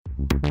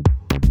Hey,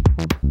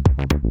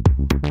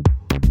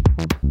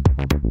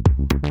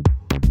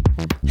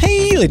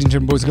 ladies and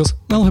gentlemen, boys and girls.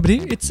 Well,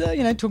 everybody, it's,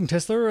 Talking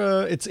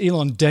Tesla. It's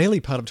Elon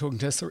Daily, part of Talking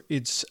Tesla.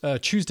 It's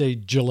Tuesday,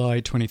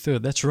 July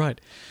 23rd. That's right.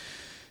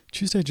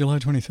 Tuesday, July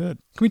 23rd.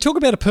 Can we talk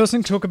about a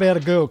person? Talk about a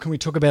girl? Can we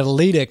talk about a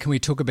leader? Can we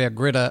talk about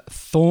Greta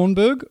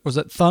Thunberg? Or is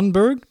it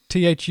Thunberg?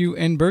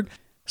 Thunberg?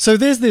 So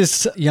there's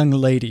this young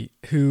lady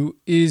who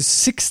is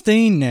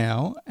 16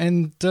 now,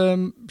 and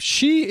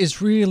she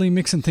is really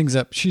mixing things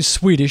up. She's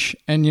Swedish,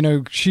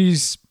 and,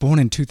 she's born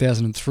in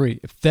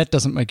 2003. If that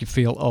doesn't make you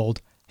feel old,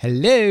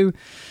 hello.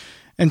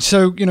 And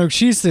so,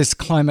 she's this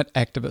climate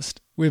activist.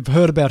 We've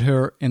heard about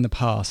her in the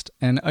past,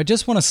 and I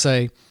just want to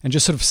say, and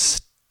just sort of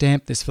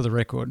stamp this for the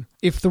record,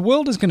 if the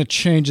world is going to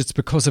change, it's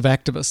because of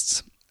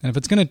activists. And if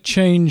it's going to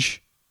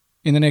change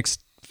in the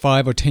next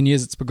 5 or 10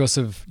 years, it's because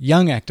of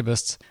young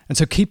activists. And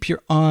so keep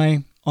your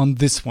eye on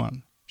this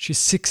one. She's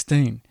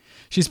 16.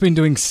 She's been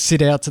doing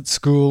sit-outs at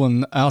school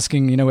and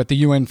asking, at the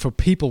UN for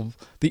people,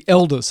 the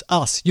elders,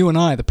 us, you and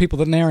I, the people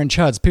that are now in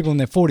charge, people in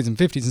their 40s and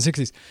 50s and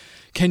 60s,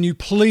 can you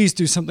please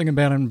do something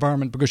about our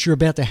environment, because you're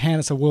about to hand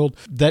us a world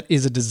that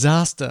is a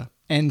disaster.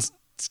 And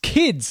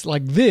kids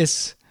like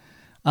this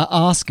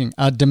are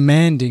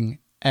demanding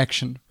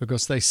action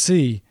because they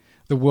see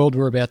the world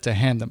we're about to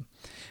hand them.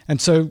 And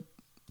so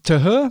to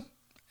her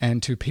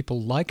and to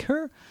people like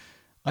her,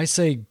 I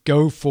say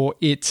go for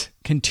it.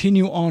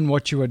 Continue on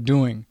what you are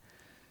doing,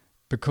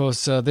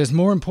 because there's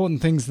more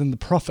important things than the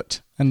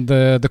profit and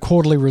the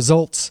quarterly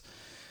results.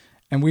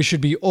 And we should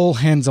be all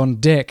hands on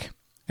deck.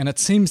 And it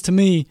seems to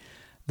me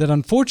that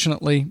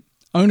unfortunately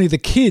only the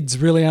kids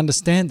really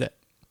understand that.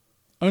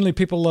 Only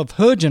people of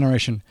her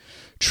generation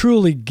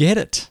truly get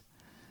it.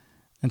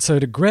 And so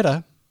to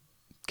Greta,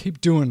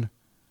 keep doing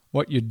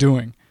what you're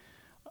doing.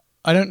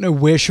 I don't know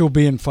where she'll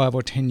be in 5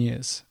 or 10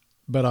 years,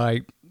 but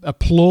I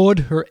applaud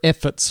her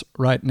efforts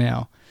right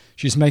now.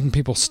 She's making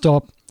people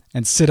stop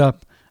and sit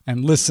up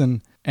and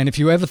listen. And if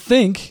you ever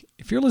think,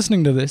 if you're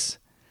listening to this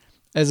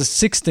as a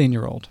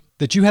 16-year-old,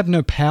 that you have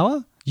no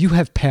power, you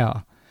have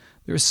power.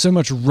 There is so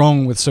much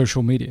wrong with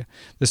social media.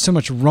 There's so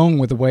much wrong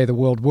with the way the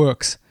world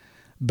works.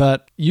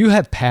 But you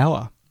have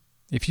power.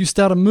 If you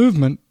start a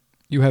movement,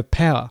 you have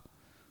power.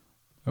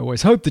 I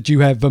always hope that you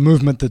have a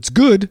movement that's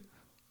good,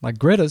 like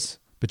Greta's,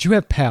 but you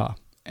have power.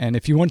 And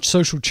if you want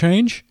social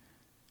change,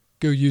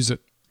 go use it.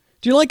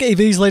 Do you like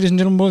EVs, ladies and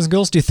gentlemen, boys and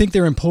girls? Do you think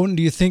they're important?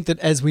 Do you think that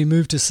as we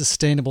move to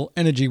sustainable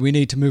energy, we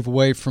need to move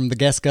away from the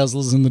gas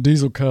guzzlers and the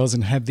diesel cars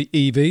and have the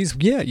EVs?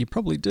 Yeah, you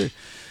probably do.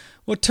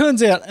 Well, it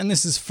turns out, and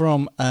this is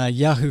from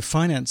Yahoo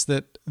Finance,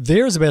 that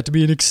there is about to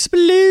be an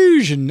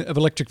explosion of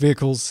electric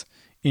vehicles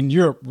in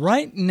Europe.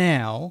 Right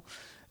now,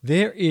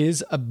 there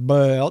is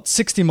about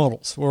 60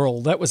 models.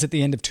 That was at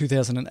the end of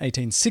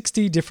 2018.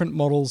 60 different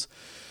models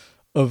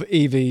of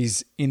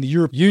EVs in the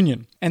European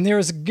Union. And there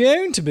is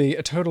going to be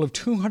a total of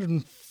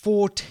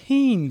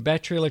 214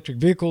 battery electric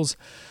vehicles,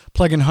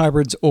 plug-in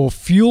hybrids, or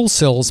fuel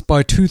cells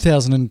by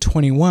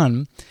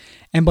 2021.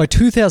 And by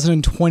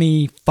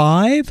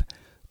 2025,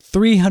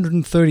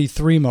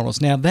 333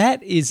 models. Now,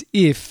 that is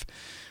if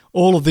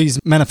all of these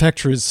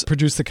manufacturers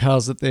produce the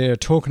cars that they're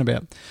talking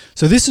about.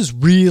 So this is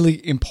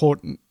really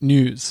important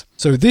news.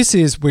 So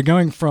we're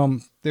going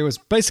from, there was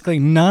basically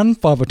none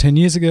 5 or 10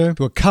 years ago,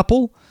 to a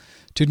couple,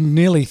 to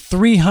nearly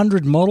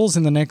 300 models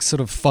in the next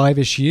sort of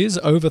 5-ish years,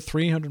 over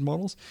 300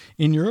 models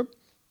in Europe.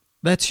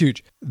 That's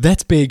huge.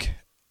 That's big.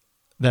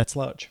 That's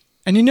large.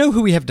 And you know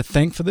who we have to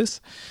thank for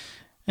this?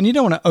 And you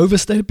don't want to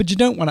overstate it, but you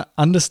don't want to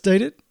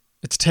understate it.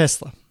 It's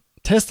Tesla.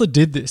 Tesla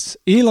did this.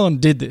 Elon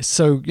did this.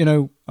 So,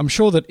 I'm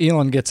sure that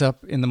Elon gets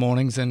up in the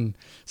mornings and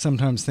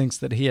sometimes thinks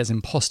that he has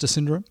imposter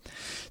syndrome.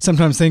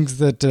 Sometimes thinks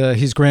that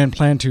his grand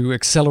plan to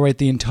accelerate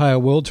the entire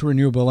world to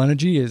renewable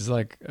energy is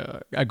like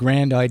a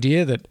grand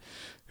idea, that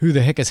who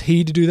the heck is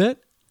he to do that?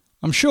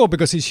 I'm sure,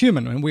 because he's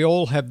human and we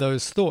all have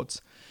those thoughts.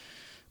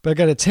 But I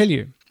got to tell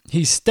you,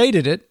 he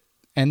stated it,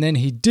 and then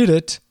he did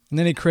it, and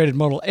then he created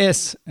Model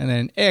S, and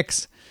then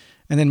X,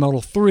 and then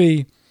Model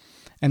 3,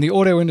 and the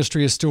auto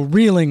industry is still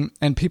reeling,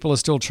 and people are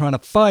still trying to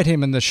fight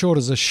him, and the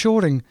shorters are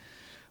shorting.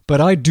 But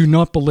I do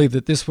not believe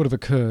that this would have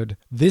occurred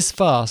this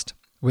fast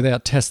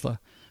without Tesla,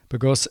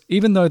 because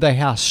even though they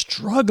are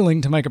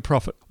struggling to make a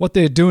profit, what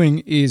they're doing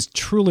is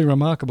truly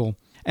remarkable,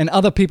 and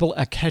other people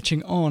are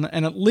catching on.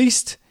 And at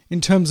least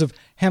in terms of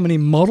how many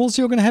models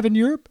you're going to have in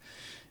Europe,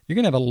 you're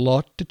going to have a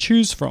lot to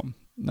choose from.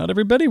 Not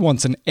everybody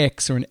wants an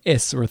X or an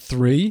S or a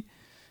 3,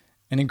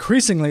 and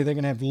increasingly they're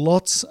going to have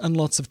lots and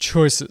lots of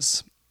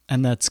choices.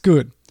 And that's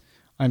good.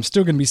 I'm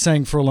still going to be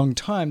saying for a long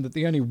time that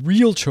the only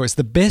real choice,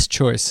 the best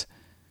choice,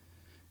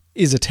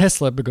 is a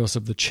Tesla because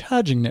of the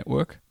charging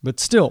network. But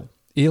still,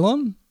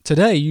 Elon,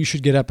 today you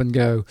should get up and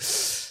go,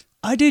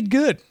 I did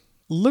good.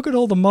 Look at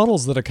all the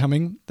models that are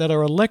coming that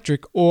are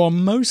electric or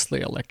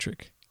mostly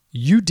electric.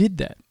 You did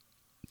that.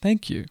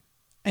 Thank you.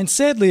 And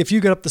sadly, if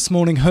you got up this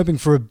morning hoping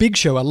for a big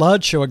show, a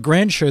large show, a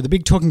grand show, the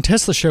big Talking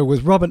Tesla show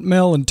with Robert,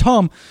 Mel, and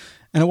Tom,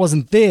 and it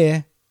wasn't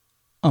there,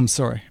 I'm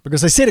sorry.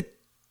 Because I said it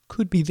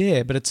could be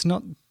there, but it's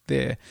not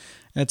there.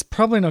 And it's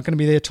probably not going to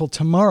be there till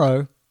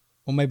tomorrow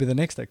or maybe the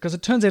next day. Because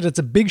it turns out it's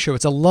a big show,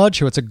 it's a large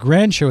show, it's a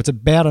grand show, it's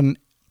about a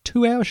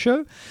 2-hour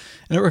show,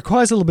 and it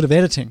requires a little bit of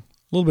editing,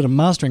 a little bit of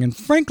mastering, and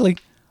frankly,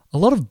 a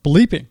lot of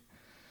bleeping.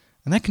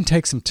 And that can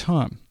take some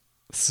time.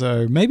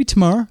 So maybe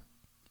tomorrow,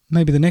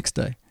 maybe the next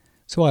day.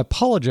 So I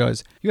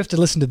apologize. You have to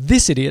listen to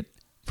this idiot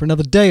for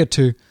another day or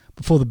two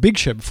before the big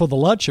show, before the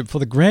large show, before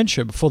the grand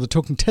show, before the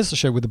Talking Tesla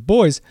show with the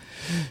boys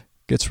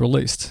gets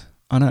released.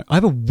 I know. I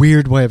have a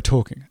weird way of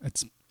talking.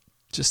 It's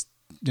just,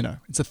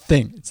 it's a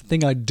thing. It's a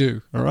thing I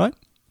do, all right?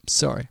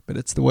 Sorry, but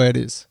it's the way it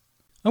is.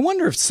 I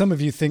wonder if some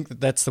of you think that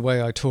that's the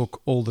way I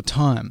talk all the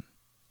time.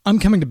 I'm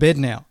coming to bed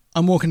now.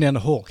 I'm walking down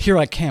the hall. Here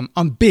I come.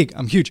 I'm big.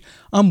 I'm huge.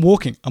 I'm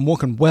walking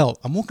well.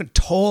 I'm walking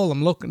tall.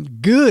 I'm looking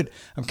good.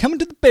 I'm coming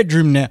to the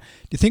bedroom now.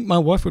 Do you think my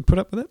wife would put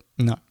up with it?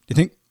 No. Do you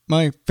think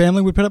my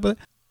family would put up with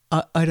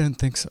it? I don't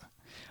think so.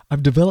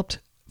 I've developed,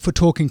 for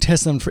Talking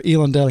Tesla and for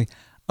Elon Daily,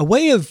 a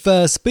way of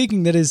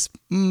speaking that is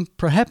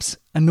perhaps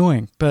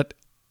annoying.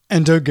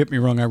 And don't get me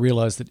wrong, I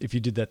realize that if you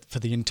did that for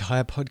the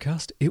entire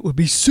podcast, it would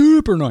be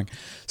super annoying.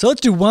 So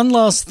let's do one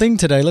last thing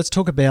today. Let's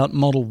talk about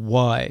Model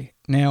Y.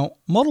 Now,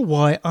 Model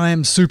Y, I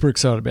am super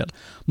excited about.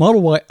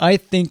 Model Y, I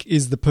think,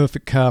 is the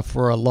perfect car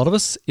for a lot of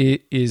us.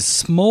 It is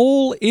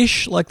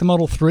small-ish, like the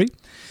Model 3.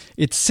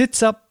 It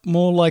sits up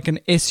more like an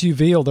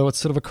SUV, although it's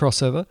sort of a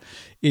crossover.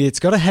 It's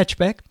got a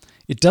hatchback.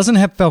 It doesn't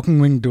have falcon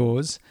wing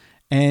doors.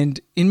 And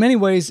in many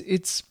ways,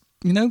 it's,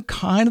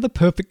 kind of the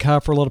perfect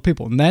car for a lot of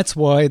people. And that's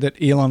why that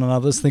Elon and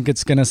others think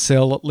it's going to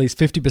sell at least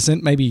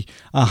 50%, maybe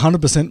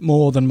 100%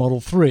 more than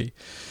Model 3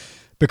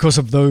 because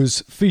of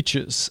those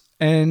features.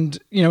 And,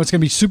 it's going to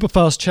be super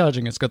fast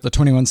charging. It's got the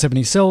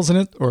 2170 cells in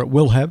it, or it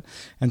will have.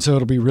 And so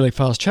it'll be really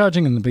fast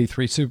charging and the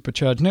B3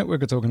 supercharged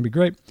network. It's all going to be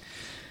great.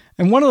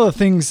 And one of the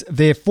things,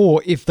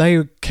 therefore, if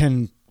they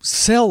can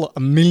sell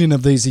 1 million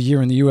of these a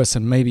year in the US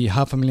and maybe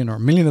 500,000 or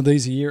 1 million of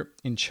these a year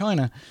in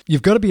China,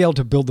 you've got to be able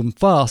to build them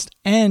fast.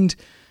 And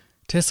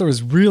Tesla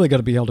has really got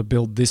to be able to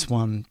build this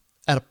one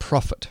at a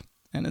profit.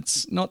 And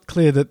it's not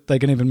clear that they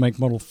can even make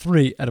Model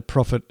 3 at a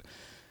profit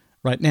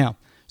right now.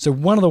 So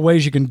one of the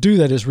ways you can do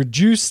that is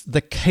reduce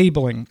the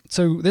cabling.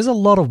 So there's a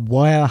lot of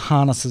wire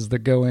harnesses that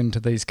go into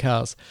these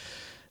cars.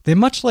 They're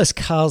much less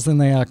cars than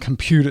they are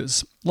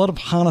computers. A lot of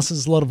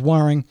harnesses, a lot of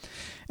wiring.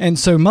 And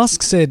so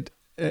Musk said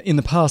in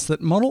the past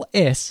that Model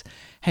S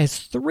has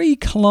 3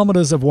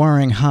 kilometers of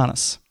wiring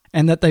harness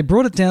and that they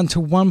brought it down to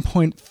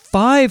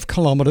 1.5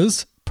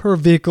 kilometers per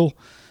vehicle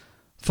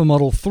for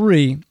Model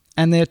 3.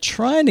 And they're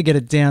trying to get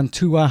it down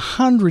to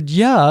 100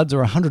 yards or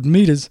 100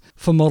 meters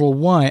for Model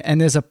Y. And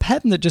there's a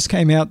pattern that just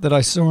came out that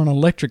I saw on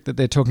electric that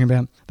they're talking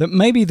about, that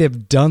maybe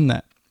they've done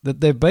that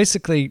they've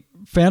basically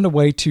found a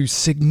way to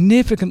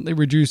significantly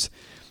reduce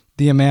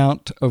the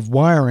amount of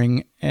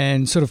wiring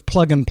and sort of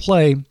plug and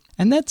play.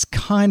 And that's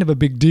kind of a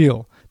big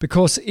deal.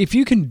 Because if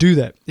you can do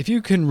that, if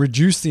you can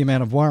reduce the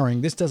amount of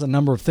wiring, this does a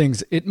number of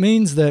things. It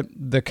means that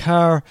the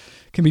car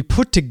can be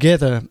put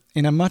together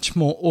in a much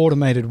more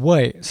automated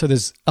way. So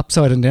there's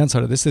upside and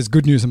downside of this. There's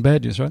good news and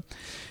bad news, right?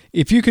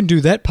 If you can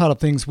do that part of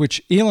things,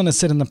 which Elon has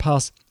said in the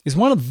past is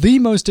one of the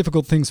most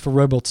difficult things for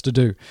robots to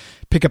do.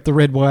 Pick up the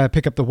red wire,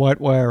 pick up the white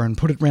wire, and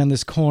put it around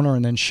this corner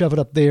and then shove it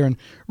up there, and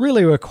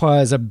really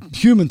requires a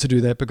human to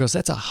do that because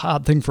that's a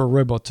hard thing for a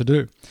robot to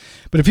do.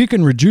 But if you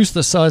can reduce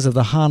the size of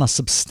the harness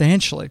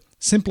substantially,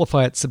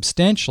 simplify it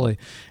substantially,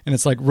 and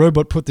it's like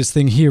robot put this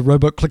thing here,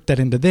 robot click that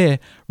into there,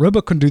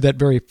 robot can do that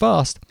very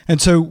fast.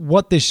 And so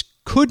what this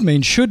could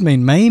mean, should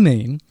mean, may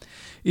mean,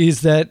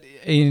 is that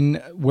in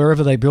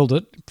wherever they build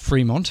it,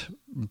 Fremont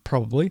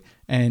probably,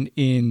 and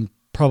in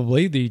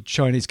probably the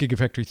Chinese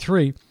Gigafactory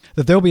 3,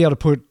 that they'll be able to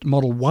put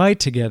Model Y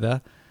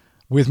together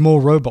with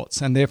more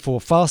robots and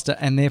therefore faster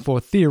and therefore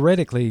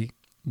theoretically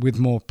with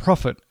more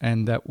profit,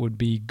 and that would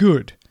be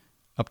good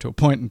up to a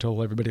point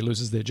until everybody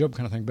loses their job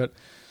kind of thing. But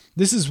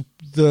this is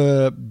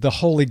the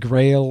holy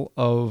grail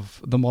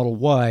of the Model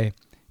Y,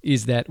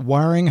 is that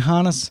wiring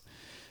harness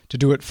to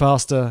do it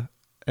faster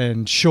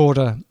and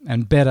shorter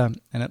and better,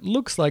 and it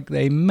looks like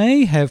they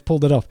may have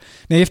pulled it off.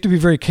 Now, you have to be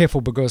very careful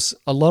because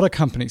a lot of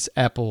companies,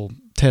 Apple,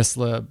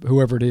 Tesla,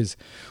 whoever it is,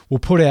 will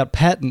put out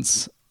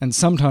patents, and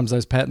sometimes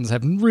those patents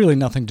have really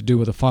nothing to do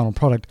with the final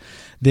product.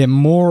 They're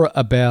more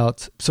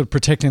about sort of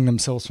protecting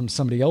themselves from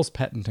somebody else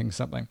patenting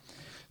something.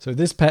 So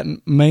this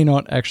patent may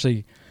not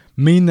actually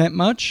mean that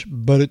much,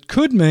 but it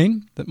could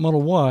mean that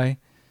Model Y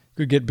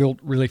could get built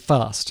really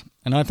fast.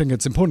 And I think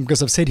it's important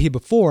because I've said here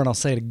before, and I'll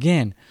say it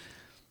again,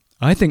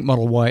 I think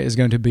Model Y is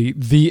going to be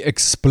the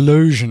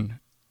explosion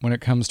when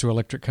it comes to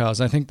electric cars.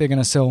 I think they're going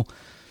to sell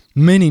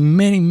many,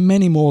 many,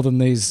 many more than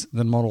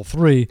Model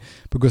 3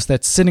 because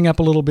that's sitting up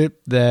a little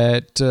bit,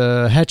 that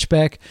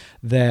hatchback,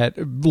 that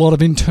lot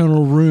of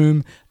internal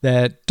room,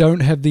 that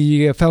don't have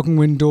the falcon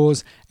wing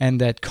doors,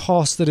 and that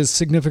cost that is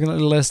significantly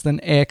less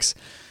than X.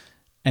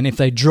 And if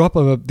they drop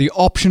the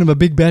option of a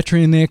big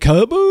battery in there,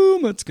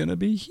 kaboom, it's going to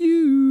be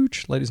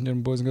huge. Ladies and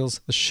gentlemen, boys and girls,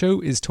 the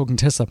show is Talking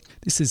Tesla.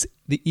 This is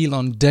the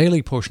Elon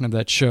Daily portion of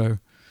that show.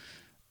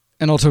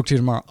 And I'll talk to you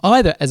tomorrow,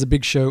 either as a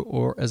big show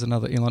or as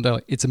another Elon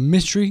Daily. It's a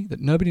mystery that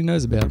nobody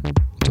knows about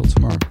until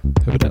tomorrow.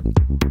 Have a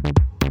day.